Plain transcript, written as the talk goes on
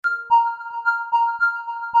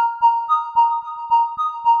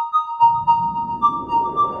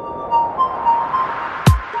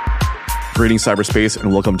Greetings, cyberspace,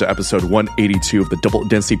 and welcome to episode 182 of the Double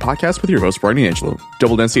Density podcast with your host, Brian and Angelo.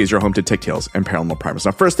 Double Density is your home to Tech Tales and Paranormal Primus.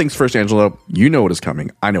 Now, first things first, Angelo, you know what is coming.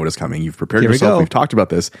 I know what is coming. You've prepared yourself. We've talked about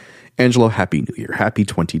this. Angelo, Happy New Year. Happy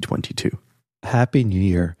 2022. Happy New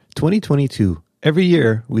Year. 2022. Every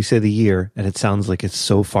year we say the year, and it sounds like it's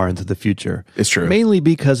so far into the future. It's true. Mainly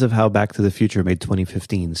because of how Back to the Future made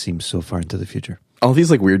 2015 seem so far into the future. All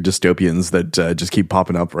these like weird dystopians that just keep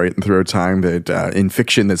popping up right throughout time that in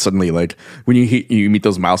fiction that suddenly like when you meet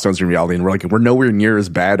those milestones in reality and we're nowhere near as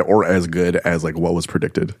bad or as good as like what was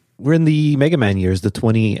predicted. We're in the Mega Man years, the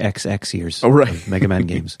 20XX years of Mega Man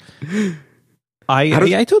games.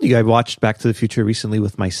 I told you I watched Back to the Future recently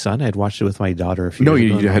with my son. I had watched it with my daughter a few years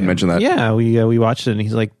ago. No, you hadn't mentioned that. Yeah, we watched it and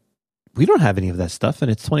he's like, we don't have any of that stuff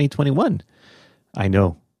and it's 2021. I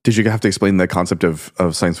know. Did you have to explain the concept of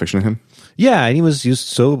science fiction to him? Yeah, and he was just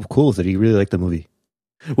so cool with it. He really liked the movie.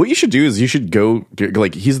 What you should do is you should go,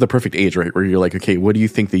 like, he's the perfect age, right? Where you're like, okay, what do you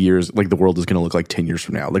think the world is going to look like 10 years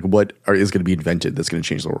from now? Like, what is going to be invented that's going to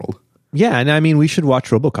change the world? Yeah, and I mean, we should watch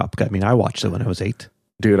RoboCop. I mean, I watched it when I was 8.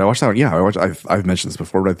 Dude, I watched that one. Yeah, I've mentioned this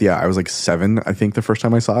before, but yeah, I was like 7, I think, the first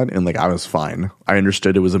time I saw it, and like, I was fine. I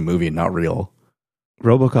understood it was a movie and not real.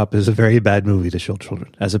 RoboCop is a very bad movie to show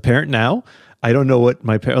children. As a parent now, I don't know what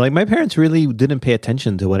my parents really didn't pay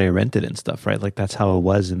attention to what I rented and stuff, right? Like that's how it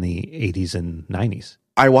was in the 80s and 90s.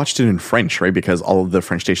 I watched it in French, right? Because all of the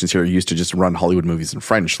French stations here used to just run Hollywood movies in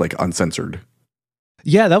French, like uncensored.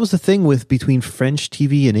 Yeah, that was the thing with between French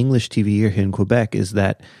TV and English TV here in Quebec is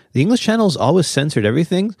that the English channels always censored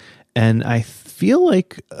everything. And I feel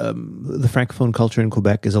like the Francophone culture in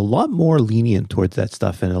Quebec is a lot more lenient towards that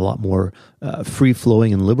stuff and a lot more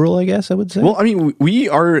free-flowing and liberal, I guess I would say. Well, I mean, we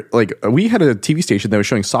had a TV station that was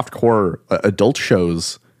showing softcore adult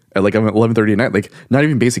shows at like 11:30 at night, like not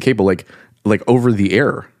even basic cable, like over the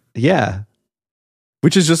air. Yeah.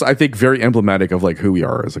 Which is just, I think, very emblematic of like who we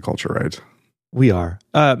are as a culture, right? We are.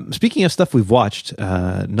 Speaking of stuff we've watched,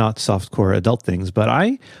 not softcore adult things, but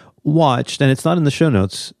I watched, and it's not in the show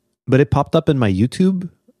notes, but it popped up in my YouTube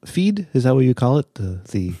feed. Is that what you call it?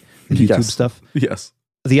 The YouTube stuff? Yes.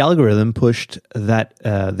 The algorithm pushed that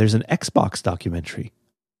there's an Xbox documentary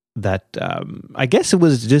that I guess it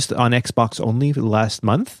was just on Xbox only last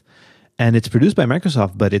month. And it's produced by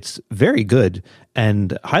Microsoft, but it's very good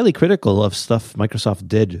and highly critical of stuff Microsoft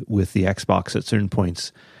did with the Xbox at certain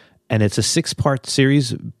points. And it's a 6-part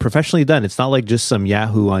series, professionally done. It's not like just some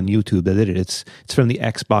Yahoo on YouTube that did it. It's from the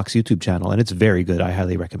Xbox YouTube channel, and it's very good. I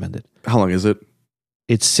highly recommend it. How long is it?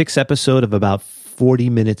 It's 6 episodes of about 40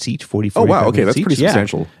 minutes each, 45 Oh, wow. Okay, that's each. pretty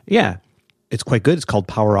substantial. Yeah. It's quite good. It's called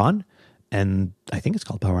Power On, and I think it's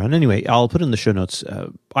called Power On. Anyway, I'll put it in the show notes.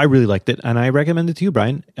 I really liked it, and I recommend it to you,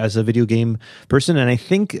 Brian, as a video game person. And I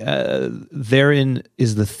think therein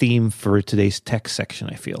is the theme for today's tech section,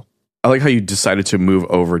 I feel. I like how you decided to move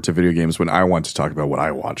over to video games when I want to talk about what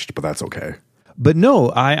I watched, but that's okay. But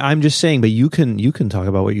no, I'm just saying, but you can talk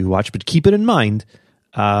about what you watch, but keep it in mind,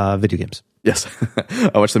 video games. Yes.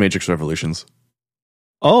 I watched The Matrix Revolutions.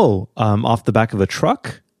 Oh, off the back of a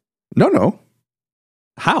truck? No.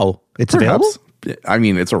 How? It's Perhaps. available? I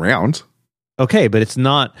mean, it's around. Okay, but it's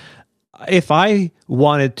not. If I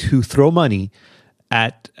wanted to throw money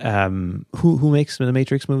at who makes the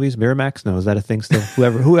Matrix movies? Miramax? No, is that a thing still?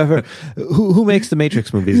 Who makes the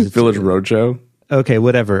Matrix movies? Village Roadshow. Okay,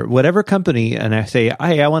 whatever company, and I say,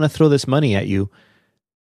 hey, I want to throw this money at you.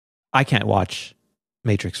 I can't watch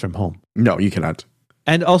Matrix from home. No, you cannot.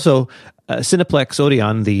 And also, Cineplex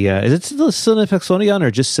Odeon. Is it still Cineplex Odeon or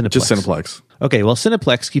just Cineplex? Just Cineplex. Okay, well,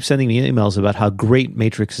 Cineplex keeps sending me emails about how great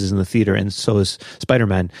Matrix is in the theater, and so is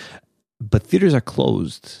Spider-Man. But theaters are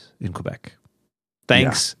closed in Quebec.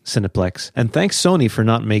 Thanks, Cineplex. And thanks, Sony, for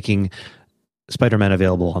not making Spider-Man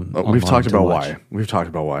available on We've talked about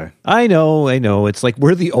why. I know. It's like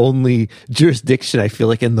we're the only jurisdiction, I feel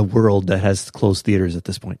like, in the world that has closed theaters at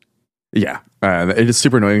this point. Yeah. It is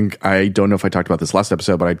super annoying. I don't know if I talked about this last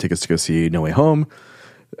episode, but I had tickets to go see No Way Home.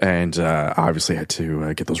 And I obviously had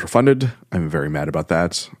to get those refunded. I'm very mad about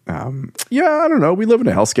that. I don't know. We live in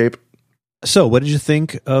a hellscape. So what did you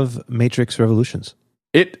think of Matrix Revolutions?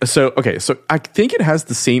 So I think it has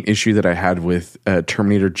the same issue that I had with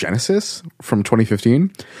Terminator Genesis from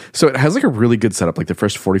 2015. So it has like a really good setup. Like the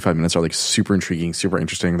first 45 minutes are like super intriguing, super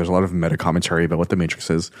interesting. There's a lot of meta commentary about what the Matrix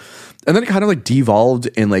is. And then it kind of like devolved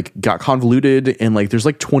and like got convoluted. And like there's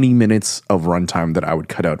like 20 minutes of runtime that I would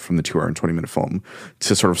cut out from the 2 hour and 20 minute film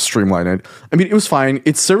to sort of streamline it. I mean, it was fine.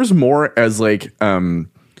 It serves more as like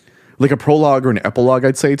a prologue or an epilogue,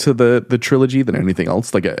 I'd say, to the trilogy than anything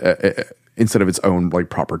else. Like instead of its own like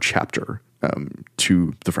proper chapter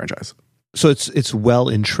to the franchise. So it's well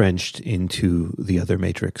entrenched into the other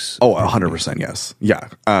Matrix. Oh, 100%, yes. Yeah.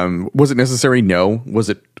 Was it necessary? No. Was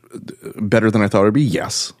it better than I thought it would be?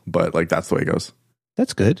 Yes. But like that's the way it goes.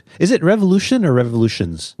 That's good. Is it Revolution or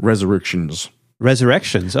Revolutions? Resurrections.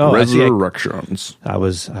 Resurrections. Oh, Resurrections. I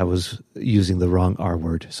was using the wrong R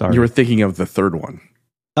word. Sorry. You were thinking of the third one.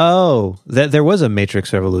 Oh, there was a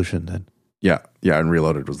Matrix Revolution then. Yeah. Yeah. And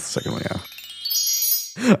Reloaded was the second one.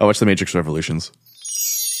 Yeah. I watched the Matrix Revolutions.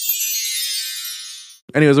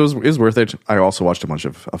 Anyways, it was worth it. I also watched a bunch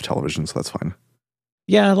of television, so that's fine.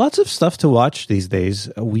 Yeah, lots of stuff to watch these days.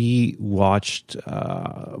 We watched,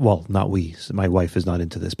 well, not we. My wife is not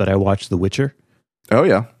into this, but I watched The Witcher. Oh,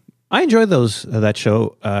 yeah. I enjoy that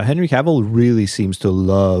show. Henry Cavill really seems to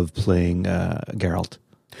love playing Geralt.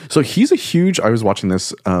 So he's a huge, I was watching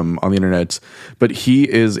this on the internet, but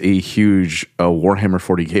he is a huge Warhammer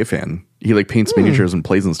 40K fan. He like paints miniatures and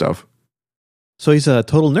plays and stuff. So he's a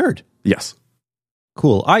total nerd. Yes.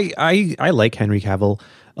 Cool. I like Henry Cavill.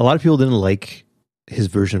 A lot of people didn't like his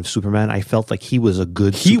version of Superman. I felt like he was a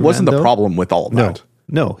good He Superman, wasn't the though. problem with all of that.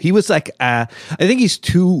 No, he was like, I think he's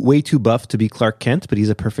way too buff to be Clark Kent, but he's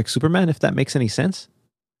a perfect Superman, if that makes any sense.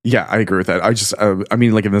 Yeah, I agree with that. I just, I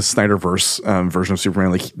mean, like in the Snyderverse version of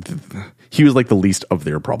Superman, like he was like the least of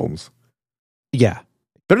their problems. Yeah.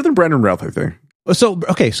 Better than Brandon Routh, I think.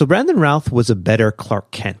 So Brandon Routh was a better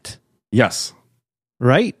Clark Kent. Yes.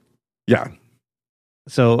 Right? Yeah.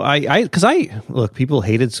 So because look, people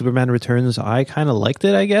hated Superman Returns. I kind of liked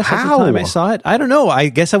it, I guess. At the time I saw it. I don't know. I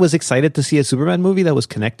guess I was excited to see a Superman movie that was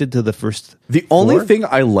connected to the first. The only thing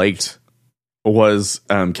I liked was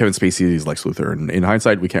Kevin Spacey's Lex Luthor. And in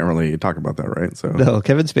hindsight, we can't really talk about that, right? So no,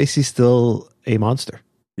 Kevin Spacey's still a monster.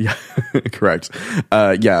 Yeah, correct.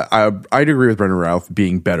 Yeah, I'd agree with Brendan Routh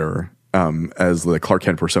being better as the Clark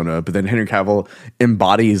Kent persona, but then Henry Cavill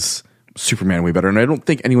embodies Superman way better, and I don't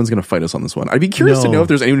think anyone's going to fight us on this one. I'd be curious to know if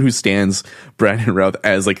there's anyone who stands Brandon Routh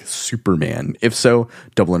as like Superman. If so,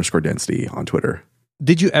 _density on Twitter.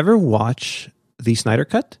 Did you ever watch the Snyder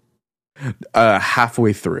Cut?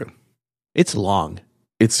 Halfway through. It's long.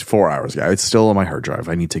 It's 4 hours. Yeah, it's still on my hard drive.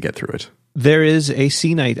 I need to get through it. There is a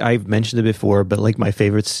scene, I've mentioned it before, but like my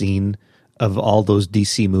favorite scene of all those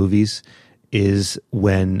DC movies is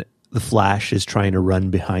when the Flash is trying to run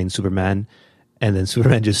behind Superman, and then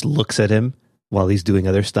Superman just looks at him while he's doing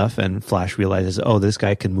other stuff, and Flash realizes, oh, this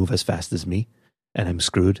guy can move as fast as me, and I'm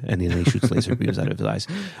screwed, and then he shoots laser beams out of his eyes.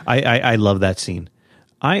 I love that scene.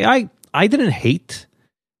 I didn't hate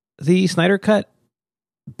the Snyder Cut,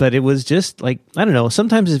 but it was just like, I don't know,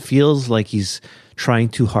 sometimes it feels like he's trying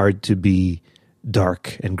too hard to be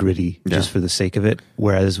dark and gritty just for the sake of it,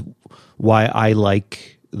 whereas why I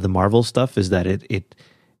like the Marvel stuff is that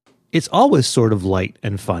it's always sort of light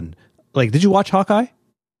and fun. Like, did you watch Hawkeye?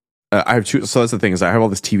 I have two. So that's the thing is I have all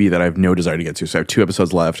this TV that I have no desire to get to. So I have 2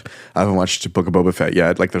 episodes left. I haven't watched Book of Boba Fett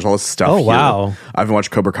yet. Like, there's all this stuff. Oh, here. wow. I haven't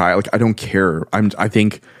watched Cobra Kai. Like, I don't care. I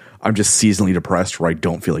think I'm just seasonally depressed where I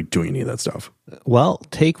don't feel like doing any of that stuff. Well,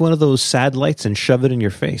 take one of those sad lights and shove it in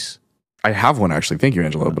your face. I have one actually. Thank you,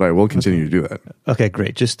 Angelo. But I will continue to do that. Okay,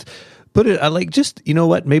 great. Just put it, you know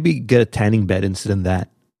what? Maybe get a tanning bed instead of that.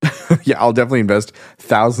 Yeah, I'll definitely invest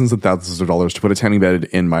thousands and thousands of dollars to put a tanning bed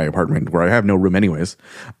in my apartment where I have no room anyways.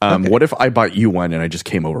 Okay. What if I bought you one and I just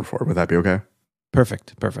came over for it? Would that be okay?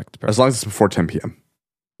 Perfect. As long as it's before 10 p.m.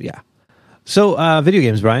 Yeah. So video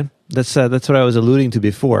games, Brian. That's what I was alluding to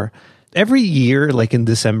before. Every year, like in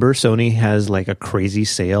December, Sony has like a crazy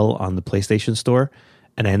sale on the PlayStation Store,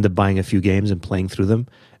 and I end up buying a few games and playing through them.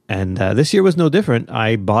 And this year was no different.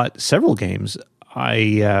 I bought several games.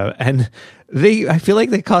 I feel like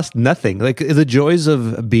they cost nothing. Like, the joys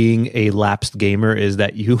of being a lapsed gamer is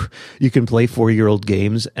that you can play 4-year-old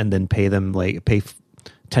games and then pay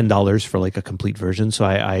 $10 for like a complete version. So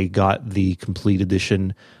I got the complete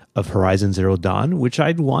edition of Horizon Zero Dawn, which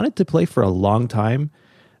I'd wanted to play for a long time,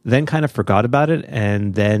 then kind of forgot about it,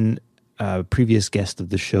 and then a previous guest of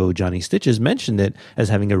the show, Johnny Stitches, mentioned it as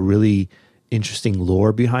having a really interesting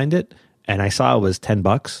lore behind it, and I saw it was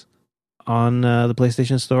 $10 on the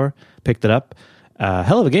PlayStation Store. Picked it up.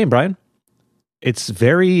 Hell of a game, Brian. It's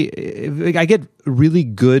I get really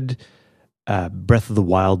good Breath of the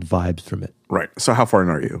Wild vibes from it. Right. So how far in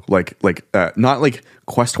are you? Like not like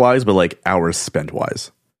quest wise, but like hours spent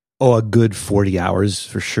wise. Oh, a good 40 hours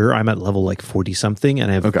for sure. I'm at level like 40 something,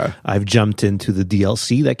 and I've jumped into the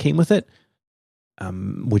DLC that came with it,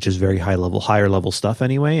 which is very higher level stuff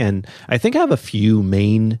anyway. And I think I have a few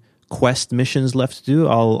main quest missions left to do.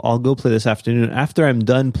 I'll go play this afternoon after I'm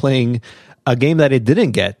done playing a game that I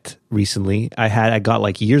didn't get recently. I got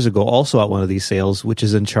like years ago, also at one of these sales, which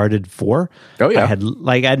is Uncharted 4. Oh yeah,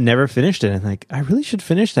 I'd never finished it, and like I really should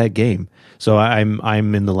finish that game. So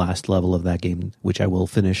I'm in the last level of that game, which I will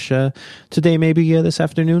finish today, maybe this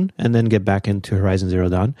afternoon, and then get back into Horizon Zero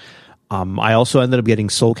Dawn. I also ended up getting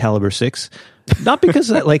Soul Calibur 6. Not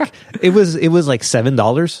because like it was like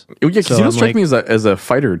 $7. Yeah, because you don't strike me as a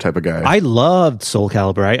fighter type of guy. I loved Soul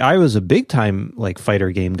Calibur. I was a big time like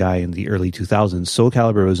fighter game guy in the early 2000s. Soul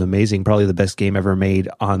Calibur was amazing. Probably the best game ever made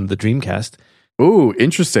on the Dreamcast. Ooh,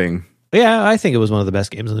 interesting. Yeah, I think it was one of the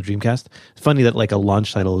best games on the Dreamcast. It's funny that like a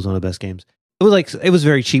launch title was one of the best games. It was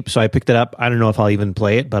very cheap, so I picked it up. I don't know if I'll even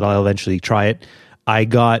play it, but I'll eventually try it. I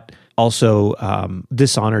got also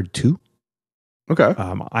Dishonored 2. Okay.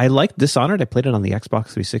 I liked Dishonored. I played it on the Xbox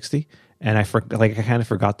 360, and I kind of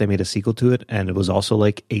forgot they made a sequel to it, and it was also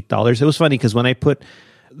like $8. It was funny because when I put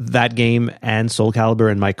that game and Soul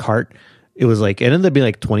Calibur in my cart, it ended up being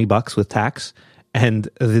like $20 with tax, and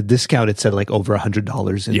the discount it said like over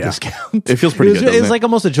 $100 in discount. It feels pretty good. It was like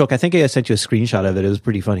almost a joke. I think I sent you a screenshot of it. It was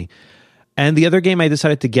pretty funny. And the other game I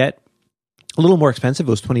decided to get, a little more expensive. It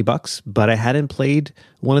was $20, but I hadn't played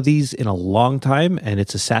one of these in a long time, and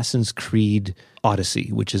it's Assassin's Creed Odyssey,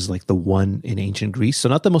 which is like the one in ancient Greece. So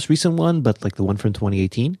not the most recent one, but like the one from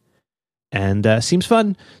 2018. And seems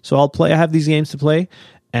fun. So I'll play. I have these games to play.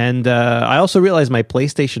 And I also realized my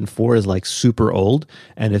PlayStation 4 is like super old,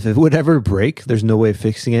 and if it would ever break, there's no way of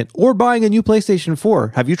fixing it or buying a new PlayStation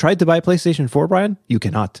 4. Have you tried to buy a PlayStation 4, Brian? You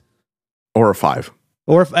cannot. Or a 5.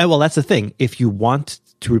 Or well, that's the thing. If you want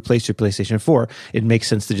to replace your PlayStation 4, it makes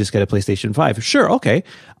sense to just get a PlayStation 5. Sure, okay.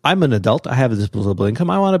 I'm an adult. I have a disposable income.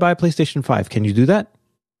 I want to buy a PlayStation 5. Can you do that?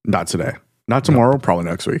 Not today. Not tomorrow. Probably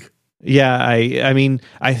next week. Yeah, I mean,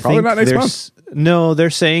 I probably think not next month. No, they're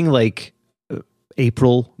saying like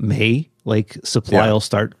April, May, like supply will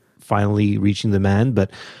start finally reaching demand,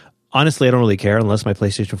 but honestly, I don't really care unless my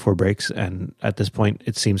PlayStation 4 breaks, and at this point,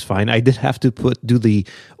 it seems fine. I did have to do the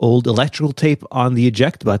old electrical tape on the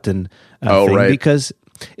eject button thing, right, because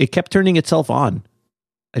it kept turning itself on.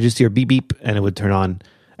 I just hear beep beep, and it would turn on.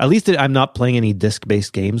 At least I'm not playing any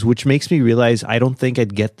disc-based games, which makes me realize I don't think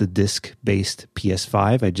I'd get the disc-based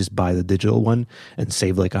PS5. I'd just buy the digital one and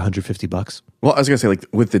save like $150. Well, I was gonna say, like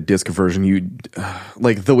with the disc version, you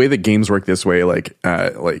like the way that games work this way, like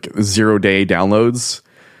 0-day downloads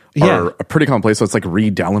are a pretty commonplace. So it's like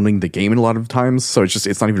re-downloading the game in a lot of times. So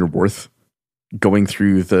it's not even worth going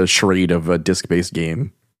through the charade of a disc-based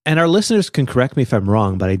game. And our listeners can correct me if I'm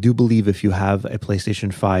wrong, but I do believe if you have a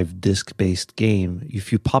PlayStation 5 disc-based game,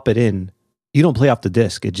 if you pop it in, you don't play off the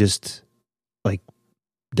disc. It just like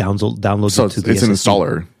downloads so it to the SSD. It's an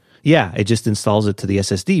installer. Yeah, it just installs it to the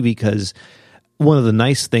SSD, because one of the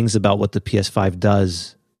nice things about what the PS5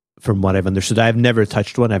 does, from what I've understood, I've never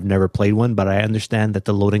touched one, I've never played one, but I understand that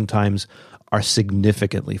the loading times are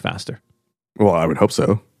significantly faster. Well, I would hope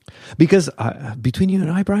so. Because between you and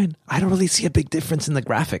I, Brian, I don't really see a big difference in the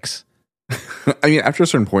graphics. I mean, after a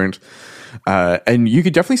certain point, and you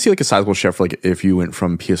could definitely see like a sizable shift, like if you went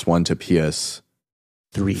from PS1 to PS3.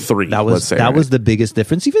 That was the biggest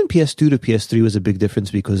difference. Even PS2 to PS3 was a big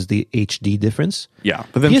difference because of the HD difference. Yeah,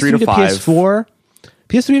 but then PS3 3 to 5. PS4,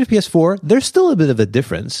 PS3 to PS4, there's still a bit of a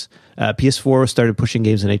difference. PS4 started pushing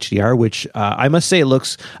games in HDR, which I must say it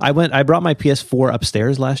looks. I brought my PS4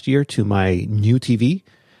 upstairs last year to my new TV.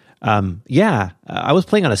 I was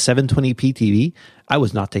playing on a 720p TV. I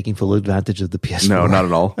was not taking full advantage of the PS4. No, not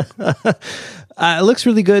at all. It looks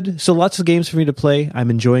really good. So lots of games for me to play.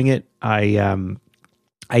 I'm enjoying it.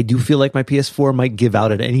 I do feel like my PS4 might give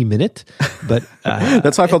out at any minute, but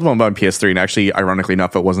that's how I felt about my PS3. And actually, ironically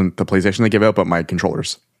enough, it wasn't the PlayStation that gave out, but my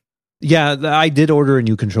controllers. Yeah, I did order a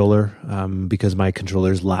new controller because my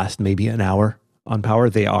controllers last maybe an hour on power.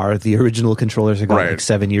 They are the original controllers I got like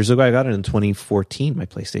 7 years ago. I got it in 2014, my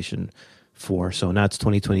PlayStation 4. So now it's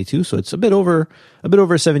 2022. So it's a bit over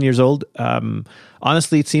 7 years old.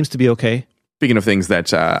 Honestly, it seems to be okay. Speaking of things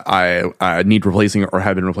that I need replacing or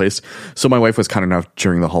have been replaced, so my wife was kind enough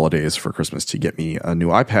during the holidays for Christmas to get me a new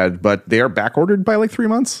iPad, but they are back ordered by like 3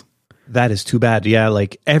 months. That is too bad. Yeah,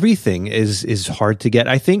 like everything is hard to get.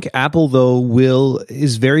 I think Apple though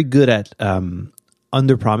is very good at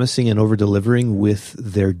under promising and over delivering with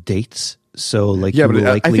their dates. So like, yeah, but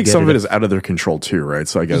I think some of it is out of their control too, right?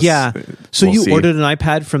 So I guess So you ordered an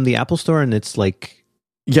iPad from the Apple Store, and it's like,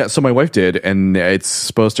 yeah. So my wife did, and it's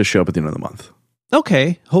supposed to show up at the end of the month.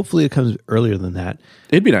 Okay, hopefully it comes earlier than that.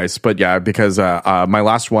 It'd be nice, but yeah, because my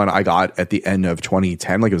last one I got at the end of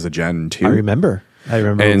 2010, like it was a Gen 2. I remember.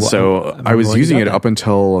 And so I was using it up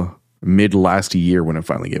until mid last year when it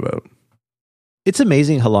finally gave out. It's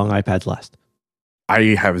amazing how long iPads last.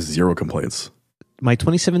 I have zero complaints. My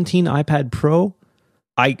 2017 iPad Pro,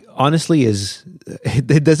 I honestly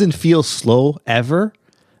it doesn't feel slow ever.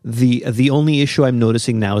 The only issue I'm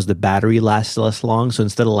noticing now is the battery lasts less long. So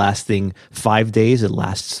instead of lasting 5 days, it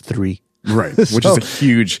lasts 3. Right, which is a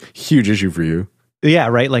huge issue for you. Yeah,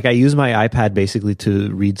 right. Like I use my iPad basically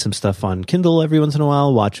to read some stuff on Kindle every once in a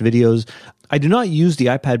while, watch videos. I do not use the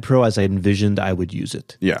iPad Pro as I envisioned I would use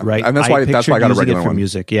it. Yeah, right. And that's why I got a regular it for one.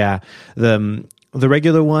 Music. Yeah, the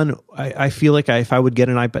regular one. I feel like if I would get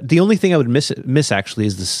an iPad, the only thing I would miss actually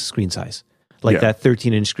is the screen size. Like that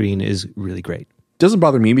 13-inch screen is really great. Doesn't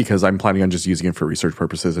bother me because I'm planning on just using it for research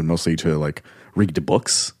purposes and mostly to like read the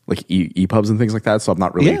books, like EPUBs and things like that. So I'm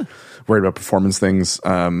not really worried about performance things.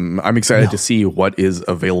 I'm excited to see what is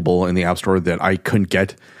available in the App Store that I couldn't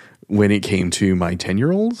get when it came to my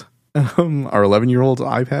 10-year-old or 11-year-old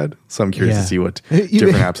iPad. So I'm curious to see what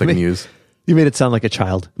different apps I can use. You made it sound like a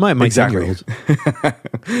child. My Exactly.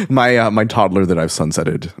 10-year-old. my toddler that I've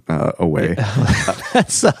sunsetted away.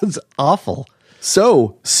 That sounds awful.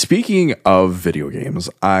 So, speaking of video games,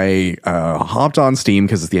 I hopped on Steam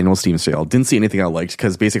because it's the annual Steam sale. Didn't see anything I liked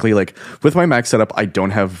because basically, like, with my Mac setup, I don't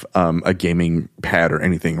have a gaming pad or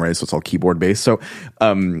anything, right? So it's all keyboard based. So,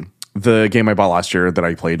 the game I bought last year that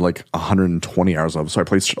I played like 120 hours of. So I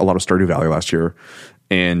played a lot of Stardew Valley last year.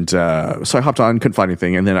 And so I hopped on, couldn't find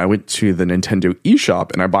anything. And then I went to the Nintendo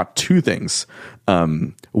eShop and I bought 2 things.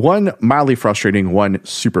 One mildly frustrating, one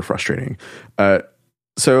super frustrating.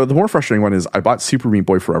 So the more frustrating one is I bought Super Meat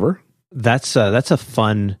Boy Forever. That's a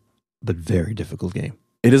fun but very difficult game.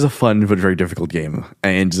 It is a fun but very difficult game,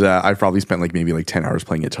 and I've probably spent like maybe 10 hours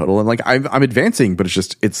playing it total. And like I'm advancing, but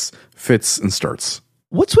it's fits and starts.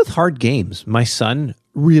 What's with hard games? My son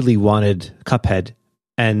really wanted Cuphead,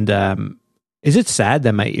 and is it sad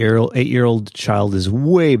that my 8-year-old child is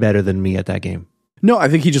way better than me at that game? No, I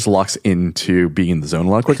think he just locks into being in the zone a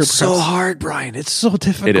lot quicker. It's so hard, Brian. It's so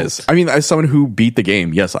difficult. It is. I mean, as someone who beat the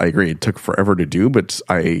game, yes, I agree. It took forever to do, but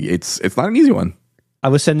it's not an easy one. I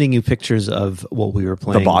was sending you pictures of what we were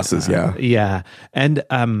playing. The bosses, yeah. And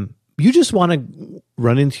you just want to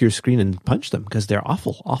run into your screen and punch them because they're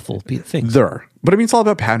awful things. There are. But I mean, it's all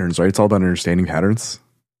about patterns, right? It's all about understanding patterns.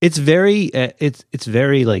 It's very, it's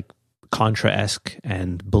very like Contra-esque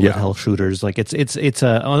and bullet hell shooters. Like it's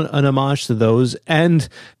an homage to those and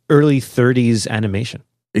early 30s animation.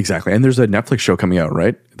 Exactly. And there's a Netflix show coming out,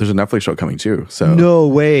 right? There's a Netflix show coming too. So no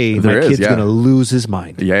way. My kid's going to lose his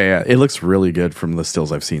mind. Yeah. It looks really good from the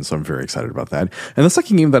stills I've seen. So I'm very excited about that. And the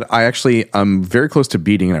second game that I'm very close to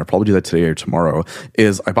beating, and I'll probably do that today or tomorrow,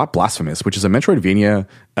 is I bought Blasphemous, which is a Metroidvania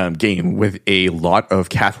game with a lot of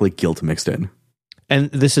Catholic guilt mixed in.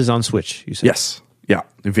 And this is on Switch, you said? Yes. Yeah,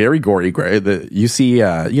 very gory. You see,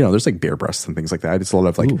 there's like bare breasts and things like that. It's a lot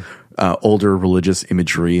of like older religious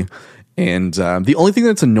imagery. And the only thing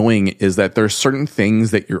that's annoying is that there are certain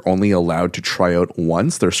things that you're only allowed to try out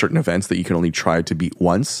once. There are certain events that you can only try to beat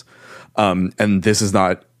once. And this is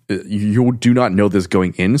not, you do not know this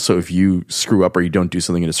going in. So if you screw up or you don't do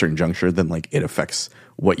something at a certain juncture, then like it affects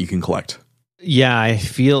what you can collect. Yeah, I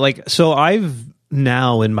feel like, so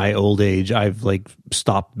now in my old age, I've like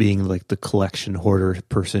stopped being like the collection hoarder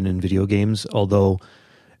person in video games. Although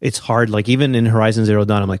it's hard, like even in Horizon Zero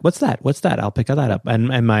Dawn, I'm like, what's that? I'll pick that up.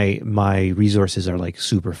 And my resources are like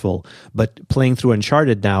super full. But playing through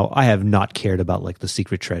Uncharted now, I have not cared about like the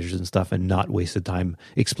secret treasures and stuff and not wasted time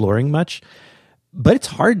exploring much. But it's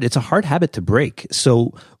hard. It's a hard habit to break.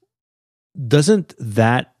 So doesn't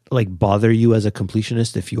that like bother you as a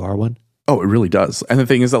completionist if you are one? Oh, it really does. And the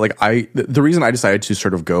thing is that like the reason I decided to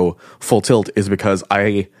sort of go full tilt is because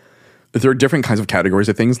there are different kinds of categories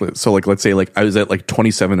of things. So like, let's say like I was at like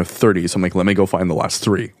 27 of 30. So I'm like, let me go find the last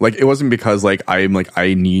 3. Like it wasn't because like I'm a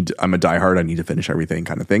diehard, I need to finish everything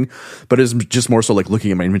kind of thing. But it's just more so like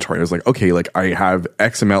looking at my inventory. I was like, okay, like I have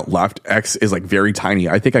X amount left. X is like very tiny.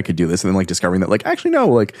 I think I could do this. And then like discovering that like, actually no,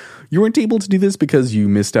 like you weren't able to do this because you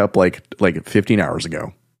missed up like 15 hours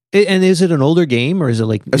ago. And is it an older game or is it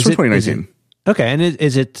like... It's from 2019. Okay, and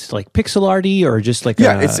is it like pixel arty or just like...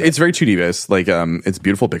 it's very 2D based. Like it's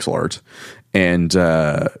beautiful pixel art. And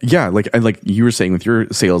like you were saying with your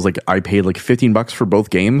sales, like I paid like $15 for both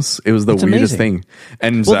games. It was the weirdest thing.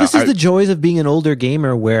 And this is the joys of being an older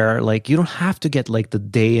gamer where like you don't have to get like the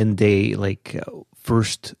day and day like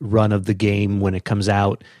first run of the game when it comes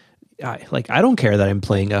out. I don't care that I'm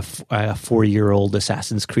playing a 4-year-old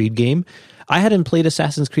Assassin's Creed game. I hadn't played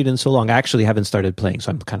Assassin's Creed in so long. I actually haven't started playing, so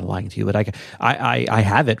I'm kind of lying to you. But I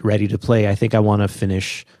have it ready to play. I think I want to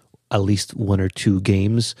finish at least 1 or 2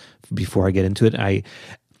 games before I get into it.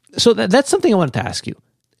 So that's something I wanted to ask you.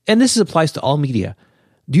 and this applies to all media.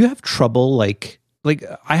 Do you have trouble like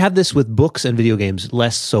I have this with books and video games,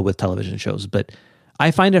 less so with television shows, but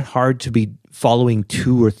I find it hard to be following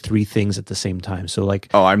 2 or 3 things at the same time. So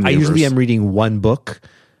like, I usually am reading one book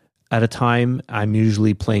at a time. I'm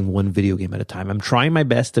usually playing one video game at a time. I'm trying my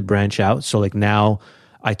best to branch out. So like now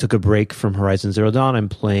I took a break from Horizon Zero Dawn. I'm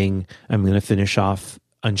going to finish off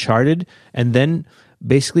Uncharted and then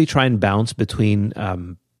basically try and bounce between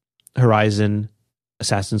Horizon,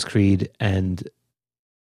 Assassin's Creed, and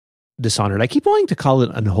Dishonored. I keep wanting to call it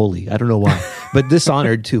Unholy. I don't know why, but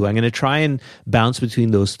Dishonored too. I'm going to try and bounce between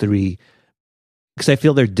those 3 because I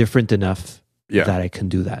feel they're different enough that I can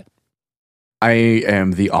do that. I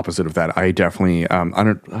am the opposite of that. I definitely,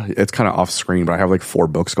 it's kind of off screen, but I have like 4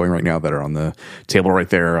 books going right now that are on the table right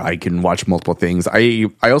there. I can watch multiple things. I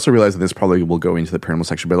also realize that this probably will go into the paranormal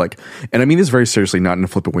section, but like, and I mean this very seriously, not in a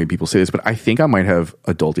flippant way people say this, but I think I might have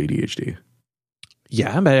adult ADHD.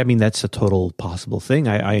 Yeah, but I mean that's a total possible thing.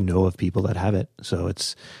 I know of people that have it, so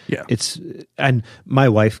it's and my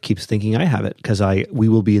wife keeps thinking I have it because we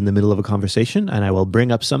will be in the middle of a conversation and I will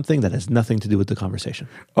bring up something that has nothing to do with the conversation.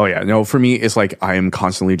 Oh yeah, no, for me it's like I am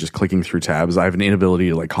constantly just clicking through tabs. I have an inability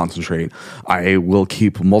to like concentrate. I will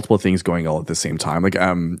keep multiple things going all at the same time. Like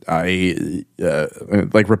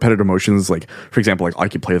like repetitive motions. Like for example, like I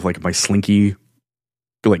could play with like my Slinky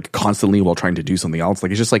like constantly while trying to do something else.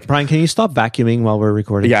 Like it's just like, Brian, can you stop vacuuming while we're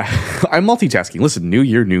recording? Yeah, I'm multitasking. Listen, new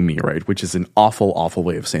year, new me, right? Which is an awful, awful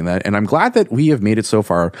way of saying that. And I'm glad that we have made it so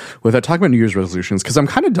far without talking about New Year's resolutions because I'm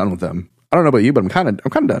kind of done with them. I don't know about you, but I'm kind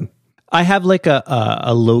of done. I have like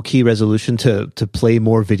a low key resolution to play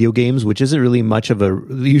more video games, which isn't really much of a.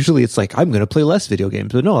 Usually, it's like I'm going to play less video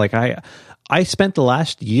games, but no, like I spent the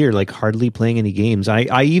last year like hardly playing any games.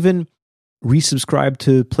 I even resubscribed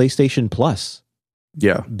to PlayStation Plus.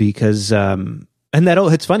 Yeah, because and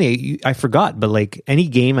it's funny, I forgot, but like any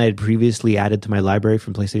game I had previously added to my library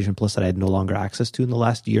from PlayStation Plus that I had no longer access to in the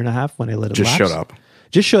last year and a half when I let it just lapse,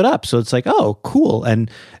 showed up. So it's like, oh, cool. And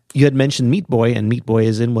you had mentioned Meat Boy, and Meat Boy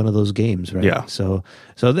is in one of those games, right? Yeah. So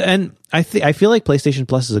and I feel like PlayStation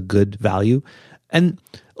Plus is a good value, and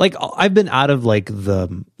like I've been out of like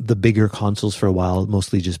the bigger consoles for a while,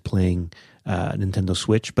 mostly just playing Nintendo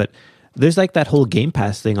Switch, but there's like that whole Game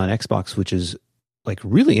Pass thing on Xbox, which is like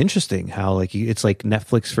really interesting how like it's like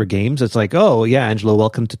Netflix for games. It's like, oh yeah, Angelo,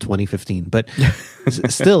 welcome to 2015. But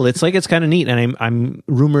still, it's like it's kind of neat. And I'm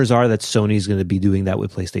rumors are that Sony's going to be doing that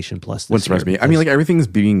with PlayStation Plus. Wouldn't surprise me. I mean, like everything's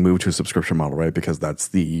being moved to a subscription model, right? Because that's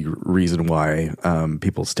the reason why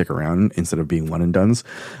people stick around instead of being one and dones.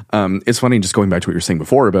 It's funny, just going back to what you were saying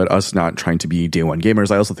before about us not trying to be day one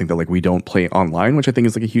gamers. I also think that like we don't play online, which I think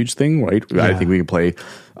is like a huge thing, right? Yeah. I think we can play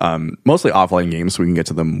mostly offline games, so we can get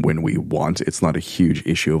to them when we want. It's not a huge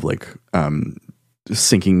issue of like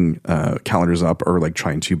syncing calendars up or like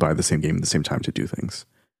trying to buy the same game at the same time to do things.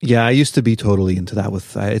 Yeah, I used to be totally into that.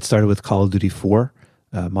 It started with Call of Duty 4,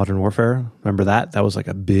 Modern Warfare. Remember that? That was like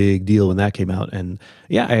a big deal when that came out. And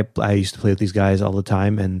yeah, I used to play with these guys all the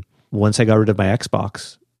time. And once I got rid of my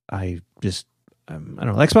Xbox, I just I don't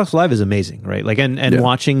know. Xbox Live is amazing, right? Like, and yeah.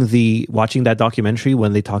 watching that documentary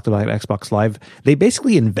when they talked about Xbox Live, they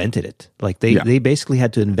basically invented it. Like they basically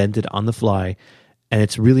had to invent it on the fly, and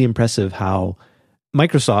it's really impressive how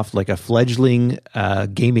Microsoft, like a fledgling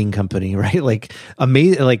gaming company, right? Like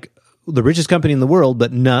amazing, like the richest company in the world,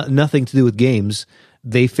 but nothing to do with games.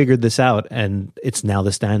 They figured this out, and it's now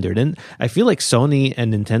the standard. And I feel like Sony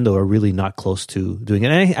and Nintendo are really not close to doing it.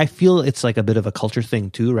 And I feel it's like a bit of a culture thing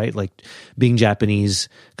too, right? Like being Japanese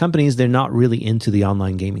companies, they're not really into the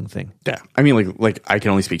online gaming thing. Yeah, I mean, like I can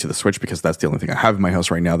only speak to the Switch because that's the only thing I have in my house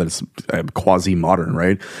right now that is quasi modern,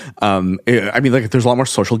 right? I mean, like there's a lot more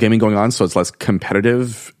social gaming going on, so it's less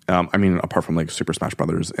competitive. I mean, apart from like Super Smash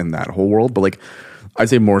Brothers and that whole world, but like. I'd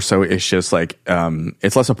say more so it's just like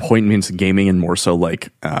it's less appointments gaming and more so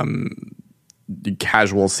like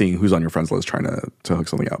casual seeing who's on your friends list trying to hook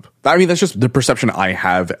something up. I mean, that's just the perception I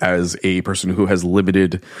have as a person who has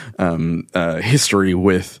limited history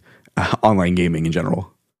with online gaming in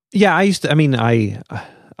general. Yeah, I used to. I mean, I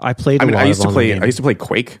played. I used to play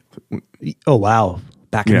Quake. Oh wow!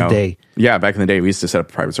 Back in the day. Yeah, back in the day, we used to set up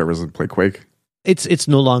private servers and play Quake. It's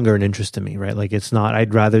no longer an interest to me, right? Like it's not.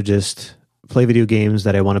 I'd rather just play video games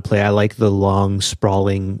that I want to play. I like the long,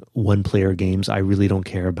 sprawling one-player games. I really don't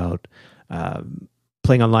care about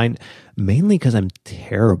playing online, mainly because I'm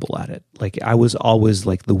terrible at it. Like I was always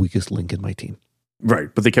like the weakest link in my team.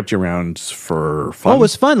 Right, but they kept you around for fun. Oh, it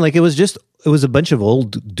was fun. Like it was a bunch of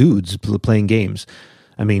old dudes playing games.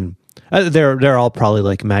 I mean, they're all probably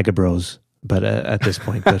like MAGA bros but at this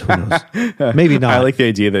point, but who knows? Maybe not. I like the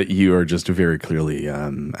idea that you are just very clearly,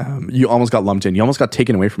 you almost got lumped in. You almost got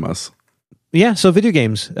taken away from us. Yeah, so video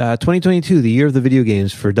games. 2022, the year of the video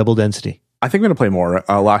games for Double Density. I think I'm going to play more.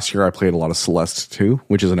 Last year, I played a lot of Celeste 2,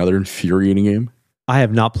 which is another infuriating game. I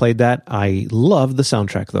have not played that. I love the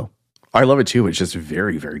soundtrack, though. I love it, too. It's just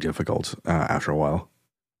very, very difficult after a while.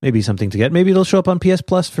 Maybe something to get. Maybe it'll show up on PS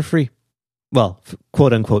Plus for free. Well,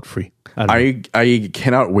 quote unquote free. I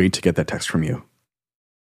cannot wait to get that text from you.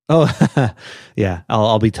 Oh, yeah.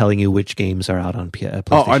 I'll be telling you which games are out on PlayStation.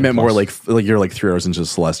 Oh, I meant Plus. more like you're like 3 hours into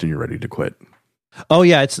Celeste and you're ready to quit. Oh,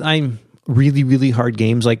 yeah. I'm really, really hard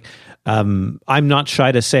games. Like, I'm not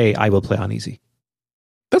shy to say I will play on easy.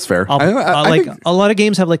 That's fair. I think a lot of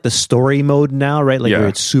games have like the story mode now, right? Like Yeah. where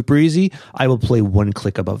it's super easy. I will play one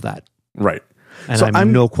click above that. Right. And So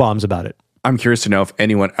I'm no qualms about it. I'm curious to know if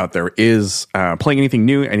anyone out there is playing anything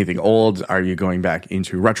new, anything old. Are you going back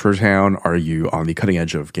into Retro Town? Are you on the cutting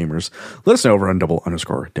edge of gamers? Let us know over on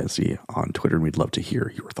 _density on Twitter. We'd love to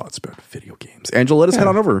hear your thoughts about video games. Angela, let us head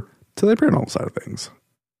on over to the paranormal side of things.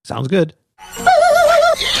 Sounds good. After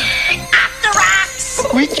rocks!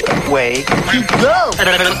 Which way you go?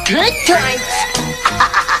 Good times!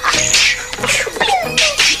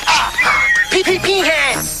 Pee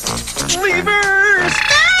hands! Levers!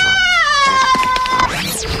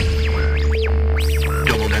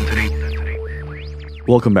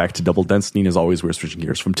 Welcome back to Double Density. And as always, we're switching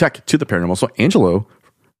gears from tech to the paranormal. So, Angelo,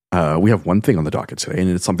 we have one thing on the docket today, and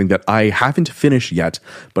it's something that I haven't finished yet,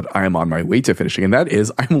 but I am on my way to finishing, and that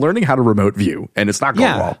is I'm learning how to remote view, and it's not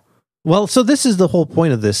going well. Well, so this is the whole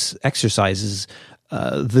point of this exercise is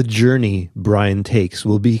the journey Brian takes.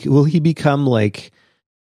 Will he become like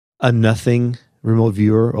a nothing remote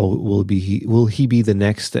viewer, or will he be the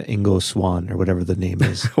next Ingo Swan or whatever the name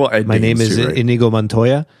is? Well, Ed my name Dames is too, right? Inigo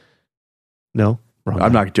Montoya. No, wrong.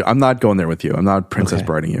 I'm not going there with you. I'm not Princess Okay.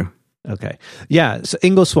 Briding you. Okay, yeah. So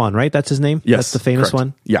Ingo Swan, right? That's his name. Yes, That's the famous correct.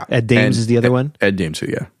 one. Yeah, Ed Dames is the other one. Ed Dames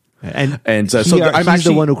too. Yeah, And so he's I'm the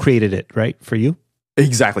actually one who created it, right? For you.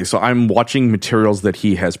 exactly. So I'm watching materials that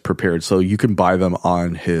he has prepared. So you can buy them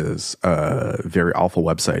on his very awful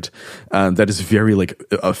website. That is very like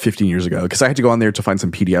 15 years ago, because I had to go on there to find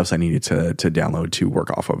some PDFs I needed to download to work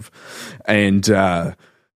off of, and.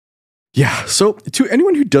 Yeah. So to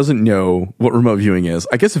anyone who doesn't know what remote viewing is,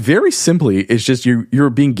 I guess very simply, it's just you're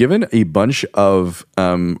being given a bunch of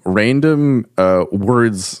random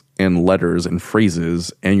words and letters and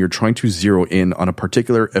phrases, and you're trying to zero in on a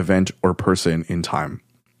particular event or person in time.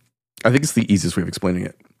 I think it's the easiest way of explaining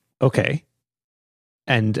it. Okay.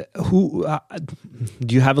 And who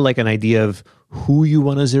do you have like an idea of who you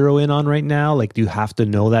want to zero in on right now? Like, do you have to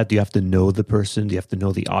know that? Do you have to know the person? Do you have to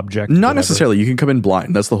know the object? Not Whatever? necessarily. You can come in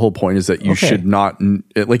blind. That's the whole point, is that you Okay. should not,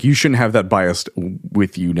 like, you shouldn't have that bias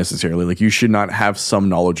with you necessarily. Like, you should not have some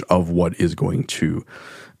knowledge of what is going to,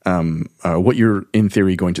 what you're in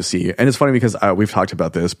theory going to see. And it's funny because we've talked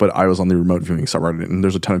about this, but I was on the remote viewing subreddit, and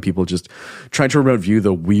there's a ton of people just trying to remote view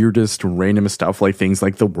the weirdest, random stuff, like things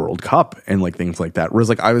like the World Cup and like things like that. Whereas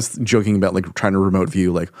like I was joking about like trying to remote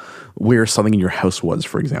view like where something in your house was,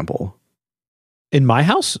 for example. In my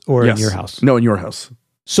house or Yes. in your house? No, in your house.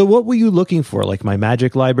 So what were you looking for? Like my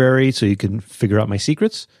magic library so you can figure out my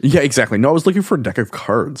secrets? Yeah, exactly. No, I was looking for a deck of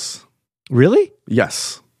cards. Really?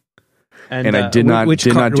 Yes. And I did not- Which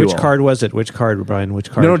did not do which all. card was it? Which card, Brian? Which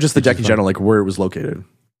card? No, just the did you deck in find? general, like where it was located.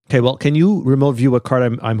 Okay, well, can you remote view what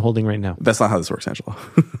card I'm holding right now? That's not how this works, Angela.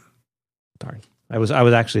 Darn. I was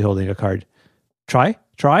actually holding a card. Try?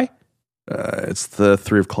 It's the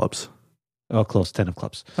 3 of clubs. Oh, close. 10 of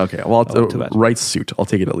clubs. Okay, well, too bad. right suit. I'll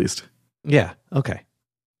take it at least. Yeah. Okay.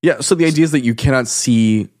 Yeah, so the idea is that you cannot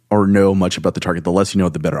see or know much about the target. The less you know,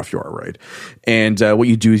 the better off you are, right? And what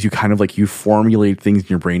you do is you kind of like, you formulate things in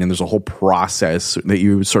your brain, and there's a whole process that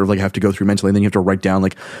you sort of like have to go through mentally, and then you have to write down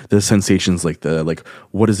like the sensations, like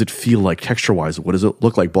what does it feel like texture-wise? What does it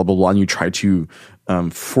look like? Blah, blah, blah. And you try to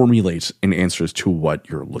formulate an answers to what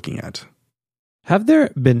you're looking at. Have there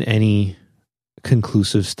been any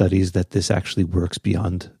conclusive studies that this actually works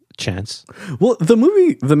beyond chance? Well, the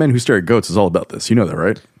movie The Men Who Stare at Goats is all about this. You know that,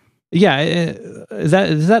 right? Yeah, is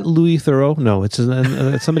that Louis Theroux? No, it's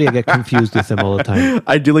somebody I get confused with him all the time.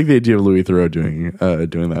 I do like the idea of Louis Theroux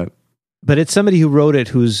doing that. But it's somebody who wrote it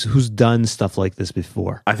who's done stuff like this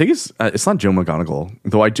before. I think it's not Joe McGonigal,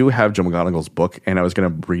 though I do have Joe McGonigal's book, and I was going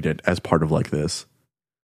to read it as part of like this.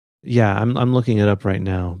 Yeah, I'm looking it up right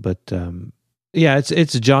now, but yeah,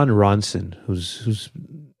 it's John Ronson who's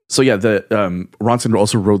So yeah, the Ronson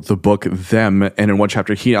also wrote the book Them, and in one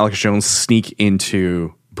chapter, he and Alex Jones sneak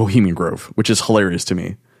into Bohemian Grove, which is hilarious to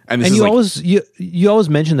me. And this is you like, always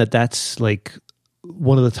mention that's like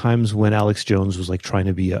one of the times when Alex Jones was like trying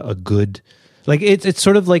to be a good, like it's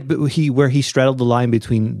sort of like where he straddled the line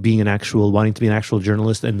between being wanting to be an actual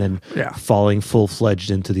journalist and then falling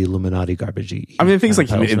full-fledged into the Illuminati garbage. I mean, things like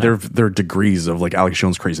there are degrees of like Alex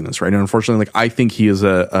Jones craziness, right? And unfortunately, like I think he is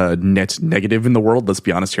a net negative in the world. Let's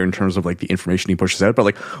be honest here in terms of like the information he pushes out. But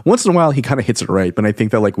like once in a while, he kind of hits it right. But I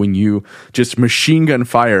think that like when you just machine gun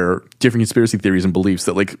fire different conspiracy theories and beliefs,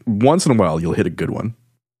 that like once in a while you'll hit a good one.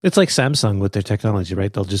 It's like Samsung with their technology,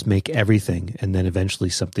 right? They'll just make everything, and then eventually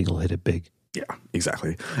something will hit it big. Yeah,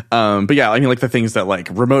 exactly. But yeah, I mean, like the things that like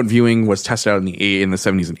remote viewing was tested out in the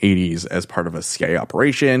 70s and 80s as part of a CIA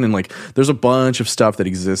operation, and like there's a bunch of stuff that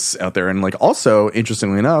exists out there, and like also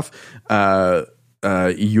interestingly enough,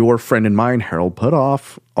 your friend and mine, Harold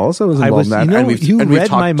Putoff, also was involved in that. You read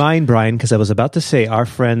my mind, Brian, because I was about to say our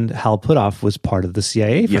friend Hal Putoff was part of the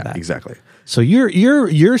CIA for that. Yeah, exactly. So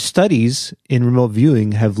your studies in remote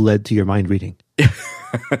viewing have led to your mind reading. Yeah,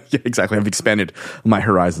 exactly. I've expanded my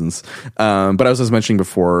horizons. But as I was mentioning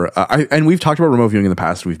before, and we've talked about remote viewing in the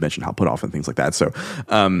past. We've mentioned how Putoff and things like that. So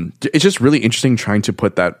it's just really interesting trying to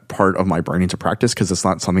put that part of my brain into practice because it's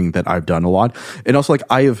not something that I've done a lot. And also, like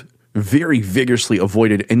I have very vigorously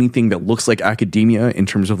avoided anything that looks like academia in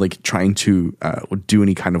terms of like trying to do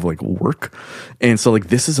any kind of like work. And so like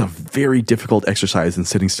this is a very difficult exercise in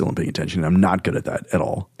sitting still and paying attention. I'm not good at that at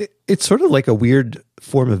all. It's sort of like a weird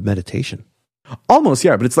form of meditation. Almost,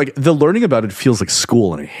 yeah. But it's like the learning about it feels like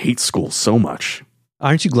school, and I hate school so much.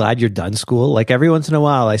 Aren't you glad you're done school? Like every once in a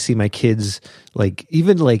while, I see my kids, like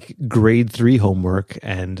even like grade 3 homework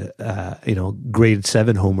and, grade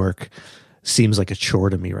 7 homework seems like a chore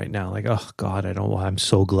to me right now. Like, oh God, I'm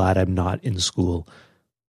so glad I'm not in school.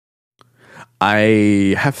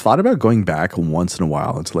 I have thought about going back once in a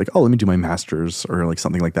while into like, let me do my master's or like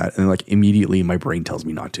something like that. And like immediately my brain tells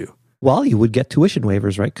me not to. Well, you would get tuition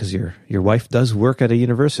waivers, right? Because your wife does work at a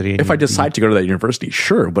university. If I decide to go to that university,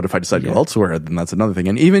 sure. But if I decide to go elsewhere, then that's another thing.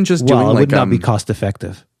 And even just doing it like would not be cost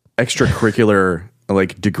effective. Extracurricular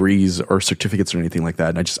like degrees or certificates or anything like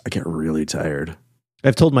that. And I get really tired.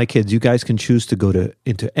 I've told my kids, you guys can choose to go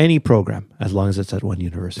into any program as long as it's at one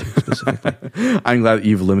university specifically. I'm glad that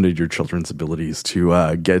you've limited your children's abilities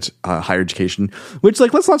to get higher education, which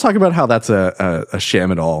like, let's not talk about how that's a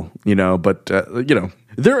sham at all, but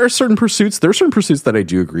there are certain pursuits that I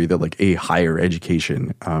do agree that like a higher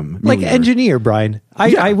education, like engineer, Brian,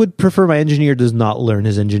 I would prefer my engineer does not learn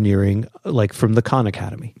his engineering like from the Khan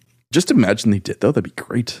Academy. Just imagine they did though. That'd be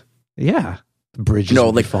great. Yeah. Bridges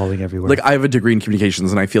would be falling everywhere. Like I have a degree in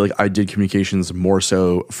communications, and I feel like I did communications more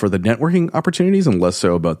so for the networking opportunities and less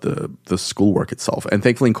so about the schoolwork itself. And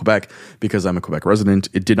thankfully in Quebec, because I'm a Quebec resident,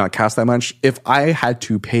 it did not cost that much. If I had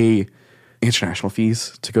to pay international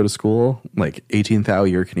fees to go to school, like 18,000 a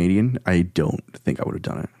year Canadian, I don't think I would have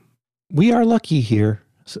done it. We are lucky here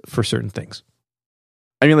for certain things.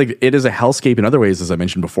 I mean, like it is a hellscape in other ways, as I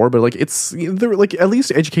mentioned before, but like it's like at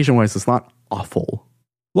least education wise, it's not awful.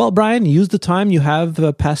 Well, Brian, use the time you have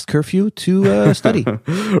past curfew to study.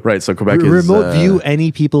 Right. So Quebec is remote view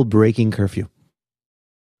any people breaking curfew,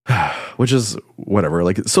 which is whatever.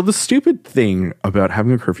 Like, so the stupid thing about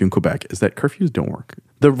having a curfew in Quebec is that curfews don't work.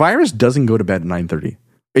 The virus doesn't go to bed at 9:30.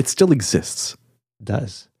 It still exists. It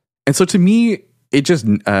does. And so to me, it just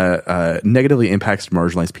negatively impacts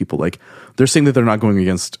marginalized people. Like they're saying that they're not going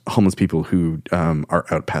against homeless people who are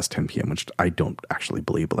out past 10 p.m., which I don't actually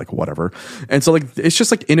believe, but like whatever. And so like it's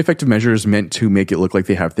just like ineffective measures meant to make it look like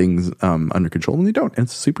they have things under control, and they don't. And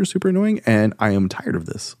it's super, super annoying. And I am tired of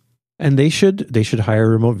this. And they should hire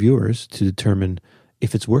remote viewers to determine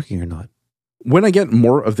if it's working or not. When I get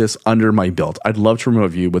more of this under my belt, I'd love to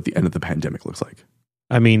remote view what the end of the pandemic looks like.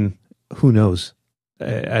 I mean, who knows?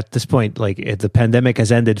 At this point, like the pandemic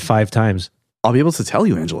has ended 5 times. I'll be able to tell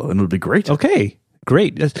you, Angelo, and it'll be great. Okay,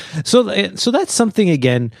 great. So that's something,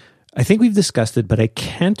 again, I think we've discussed it, but I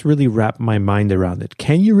can't really wrap my mind around it.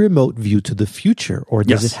 Can you remote view to the future, or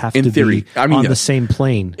does it have to be on the same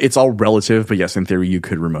plane? It's all relative, but yes, in theory, you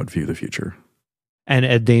could remote view the future. And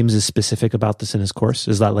Ed Dames is specific about this in his course.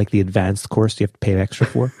 Is that like the advanced course you have to pay extra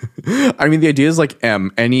for? I mean, the idea is like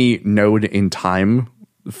any node in time,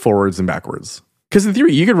 forwards and backwards. Because in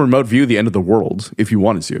theory, you could remote view the end of the world if you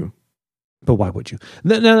wanted to. But why would you?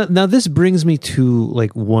 Now this brings me to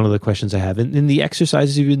like one of the questions I have. In the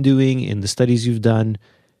exercises you've been doing, in the studies you've done,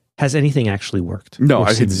 has anything actually worked? No,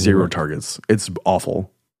 I've hit 0 targets. It's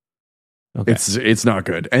awful. Okay. It's not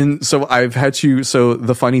good. And so I've had to. So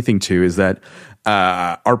the funny thing too is that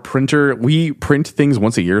our printer, we print things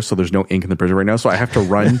once a year, so there's no ink in the printer right now. So I have to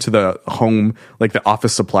run to the home, like the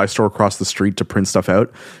office supply store across the street to print stuff out.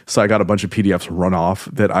 So I got a bunch of PDFs run off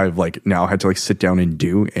that I've like now had to like sit down and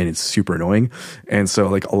do, and it's super annoying. And so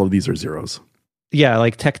like all of these are zeros. Yeah,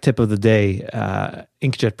 like tech tip of the day,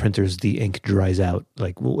 inkjet printers, the ink dries out.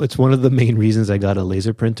 Like it's one of the main reasons I got a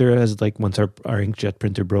laser printer. As like once our inkjet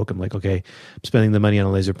printer broke, I'm like, okay, I'm spending the money on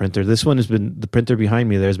a laser printer. This one has been, the printer behind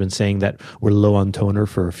me there has been saying that we're low on toner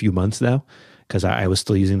for a few months now, because I was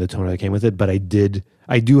still using the toner that came with it. But I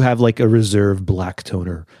do have like a reserve black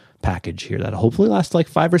toner package here that hopefully lasts like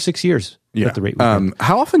 5 or 6 years at the rate we print.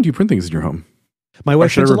 How often do you print things in your home? My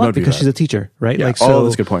wife should I prints a lot remote view because that? she's a teacher, right? Yeah. Like, so,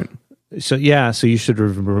 That's a good point. So yeah, so you should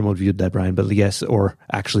have remote viewed that, Brian. But yes, or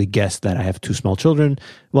actually guessed that I have 2 small children.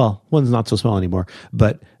 Well, one's not so small anymore,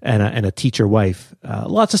 but and a teacher wife.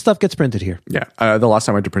 Lots of stuff gets printed here. Yeah. The last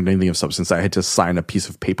time I had to print anything of substance, I had to sign a piece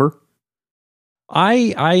of paper.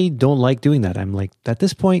 I don't like doing that. I'm like, at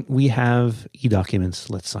this point, we have e-documents.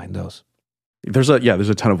 Let's sign those. There's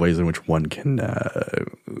a ton of ways in which one can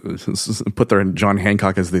put their John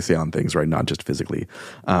Hancock, as they say, on things, right? Not just physically.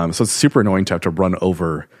 So it's super annoying to have to run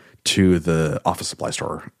over to the office supply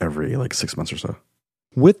store every like 6 months or so.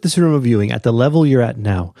 With this remote viewing, at the level you're at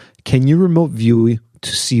now, can you remote view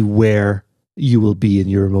to see where you will be in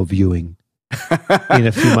your remote viewing in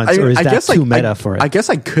a few months? Or is that too meta for it? I guess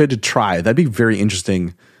I could try. That'd be very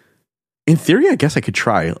interesting. In theory, I guess I could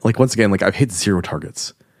try. Like, once again, like I've hit 0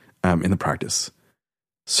 targets in the practice.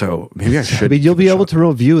 So maybe I should. But you'll be able to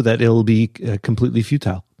remote view that it'll be completely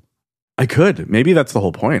futile. I could. Maybe that's the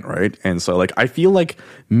whole point, right? And so like I feel like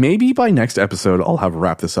maybe by next episode I'll have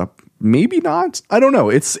wrapped this up. Maybe not. I don't know.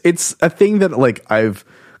 It's a thing that like I've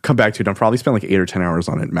come back to, and I've probably spent like 8 or 10 hours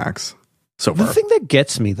on it max so far. The thing that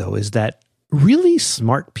gets me though is that really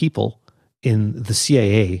smart people in the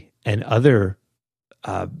CIA and other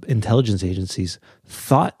intelligence agencies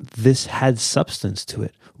thought this had substance to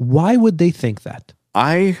it. Why would they think that?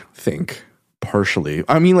 I think partially.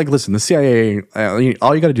 I mean, like, listen, the CIA, all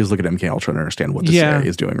you got to do is look at MK Ultra and understand what the CIA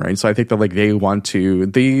is doing, right? So I think that like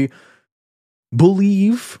they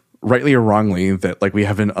believe, rightly or wrongly, that like we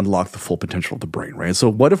haven't unlocked the full potential of the brain, right? So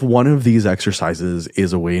what if one of these exercises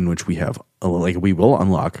is a way in which we have, like, we will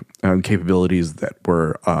unlock capabilities that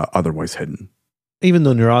were otherwise hidden? Even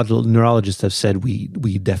though neurologists have said we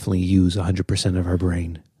definitely use 100% of our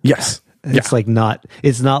brain. Yes. It's like not.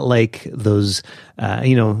 It's not like those,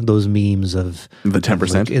 those memes of the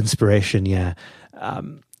 10% like inspiration. Yeah,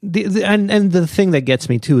 and the thing that gets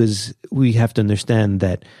me too is we have to understand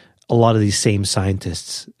that a lot of these same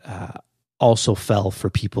scientists also fell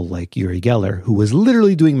for people like Uri Geller, who was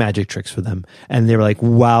literally doing magic tricks for them, and they were like,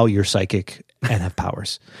 "Wow, you're psychic and have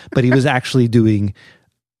powers," but he was actually doing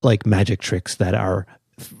like magic tricks that are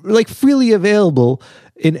like freely available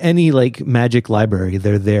in any like magic library.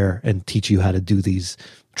 They're there and teach you how to do these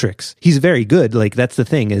tricks. He's very good. Like that's the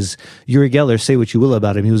thing is Uri Geller, say what you will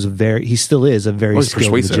about him. He still is a very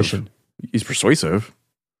skilled magician. He's persuasive.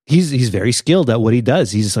 He's very skilled at what he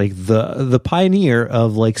does. He's like the pioneer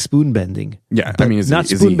of like spoon bending. Yeah. But I mean, not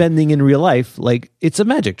spoon bending in real life. Like it's a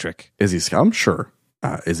magic trick. Is he scum? Sure.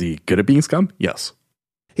 Is he good at being scum? Yes.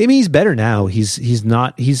 I mean, he's better now. He's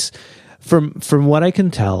not, from what I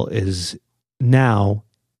can tell is now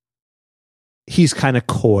he's kind of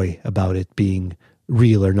coy about it being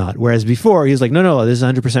real or not. Whereas before he was like, no, this is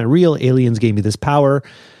 100% real. Aliens gave me this power.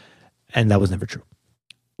 And that was never true.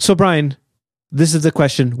 So Brian, this is the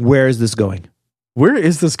question. Where is this going? Where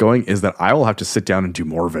is this going is that I will have to sit down and do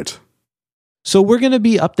more of it. So we're going to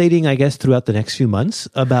be updating, I guess, throughout the next few months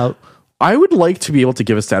about... I would like to be able to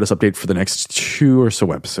give a status update for the next 2 or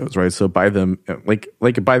so episodes, right? So by them,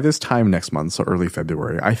 like by this time next month, so early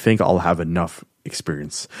February, I think I'll have enough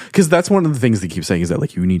experience. Because that's one of the things they keep saying is that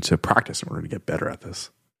like you need to practice in order to get better at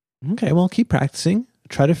this. Okay, well, keep practicing.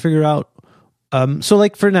 Try to figure out. So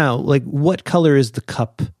like for now, like what color is the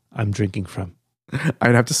cup I'm drinking from?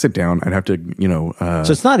 I'd have to sit down. I'd have to,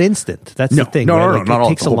 so it's not instant. That's the thing. No, right? not all. It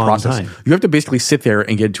takes a long time. You have to basically sit there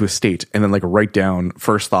and get into a state and then like write down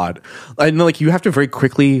first thought. And like you have to very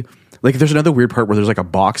quickly, like there's another weird part where there's like a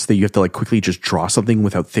box that you have to like quickly just draw something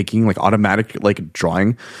without thinking, like automatic like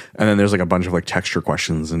drawing. And then there's like a bunch of like texture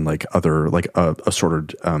questions and like other like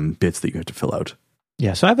assorted bits that you have to fill out.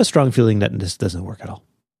 Yeah. So I have a strong feeling that this doesn't work at all.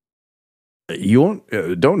 You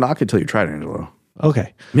won't, don't knock it till you try it, Angelo.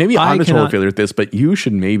 Okay. Maybe I'm a total failure at this, but you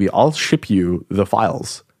should I'll ship you the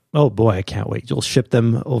files. Oh boy, I can't wait. You'll ship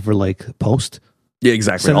them over like post? Yeah,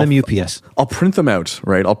 exactly. Send them UPS. I'll print them out,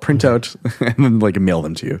 right? I'll print out and then like mail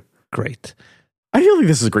them to you. Great. I feel like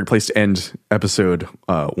this is a great place to end episode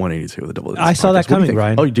 182 of the Double Density I saw Podcast. that What do you coming, think?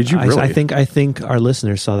 Brian. Oh, did you really? I think our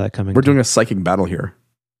listeners saw that coming. We're doing a psychic battle here.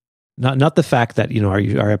 Not the fact that,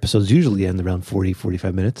 our episodes usually end around 40,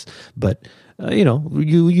 45 minutes, but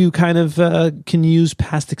you kind of can use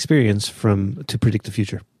past experience to predict the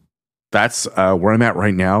future. That's where I'm at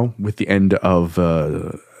right now with the end of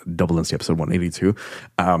Double Density episode 182.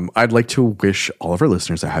 I'd like to wish all of our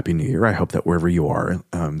listeners a happy new year. I hope that wherever you are,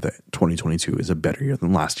 that 2022 is a better year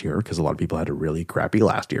than last year, because a lot of people had a really crappy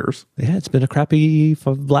last year's. Yeah, it's been a crappy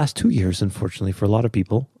for the last 2 years, unfortunately, for a lot of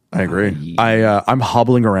people. I agree. I'm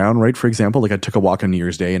hobbling around, right? For example, like I took a walk on New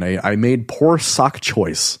Year's Day and I made poor sock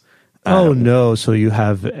choice. Oh no! So you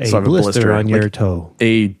have a blister on your toe.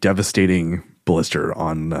 A devastating blister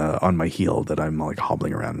on my heel that I'm like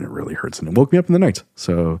hobbling around, and it really hurts, and it woke me up in the night.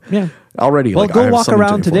 So yeah, already. Well, like, go walk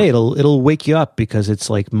around today. It'll wake you up because it's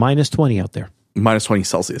like minus 20 out there. Minus 20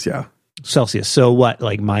 Celsius, yeah. Celsius. So what?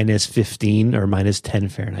 Like minus 15 or minus 10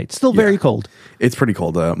 Fahrenheit. Still very cold. It's pretty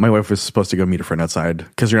cold. My wife was supposed to go meet a friend outside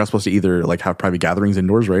because you're not supposed to either like have private gatherings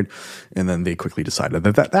indoors, right? And then they quickly decided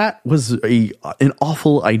that was an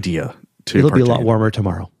awful idea. It'll be a lot warmer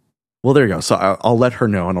tomorrow. Well, there you go. So I'll let her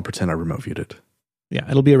know, and I'll pretend I remote viewed it. Yeah,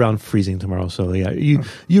 it'll be around freezing tomorrow. So yeah, you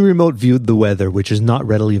remote viewed the weather, which is not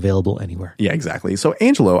readily available anywhere. Yeah, exactly. So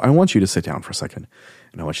Angelo, I want you to sit down for a second,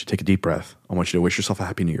 and I want you to take a deep breath. I want you to wish yourself a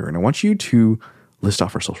happy new year, and I want you to list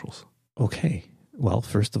off our socials. Okay. Well,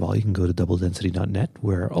 first of all, you can go to doubledensity.net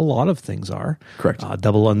where a lot of things are. Correct.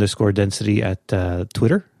 Double_density at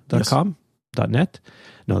twitter.com, .net,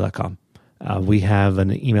 no, .com. We have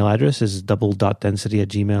an email address is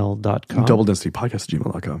double.density@gmail.com.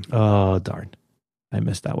 Doubledensitypodcast@gmail.com. Oh, darn. I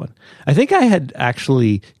missed that one. I think I had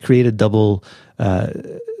actually created double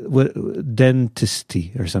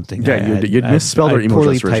dentistry or something. Yeah, you'd misspelled our email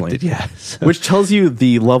address originally. It, yeah. So Which tells you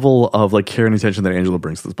the level of like care and attention that Angelo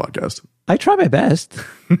brings to this podcast. I try my best.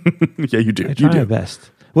 Yeah, you do. I try my best.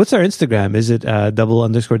 What's our Instagram? Is it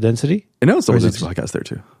double_density? I know it's Double Density Podcast there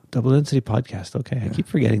too. Double Density Podcast. Okay. Yeah. I keep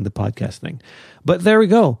forgetting the podcast thing. But there we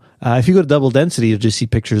go. If you go to Double Density, you'll just see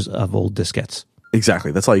pictures of old diskettes.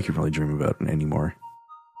 Exactly. That's all you can really dream about anymore.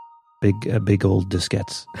 Big old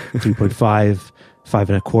diskettes. 3.5,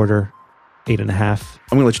 5.25, 8.5. I'm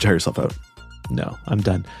going to let you tire yourself out. No, I'm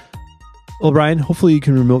done. Well, Brian, hopefully you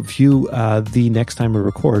can remote view the next time we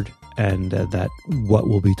record, and that what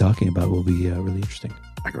we'll be talking about will be really interesting.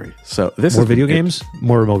 I agree. So this more is video games,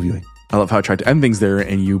 more remote viewing. I love how I tried to end things there,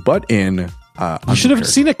 and you butt in. You should have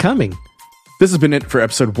seen it coming. This has been it for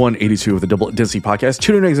episode 182 of the Double Density Podcast.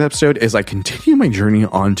 Tune in to the next episode as I continue my journey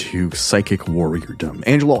onto psychic warriordom.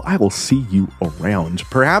 Angelo, I will see you around,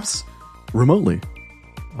 perhaps remotely.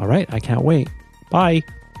 All right, I can't wait. Bye.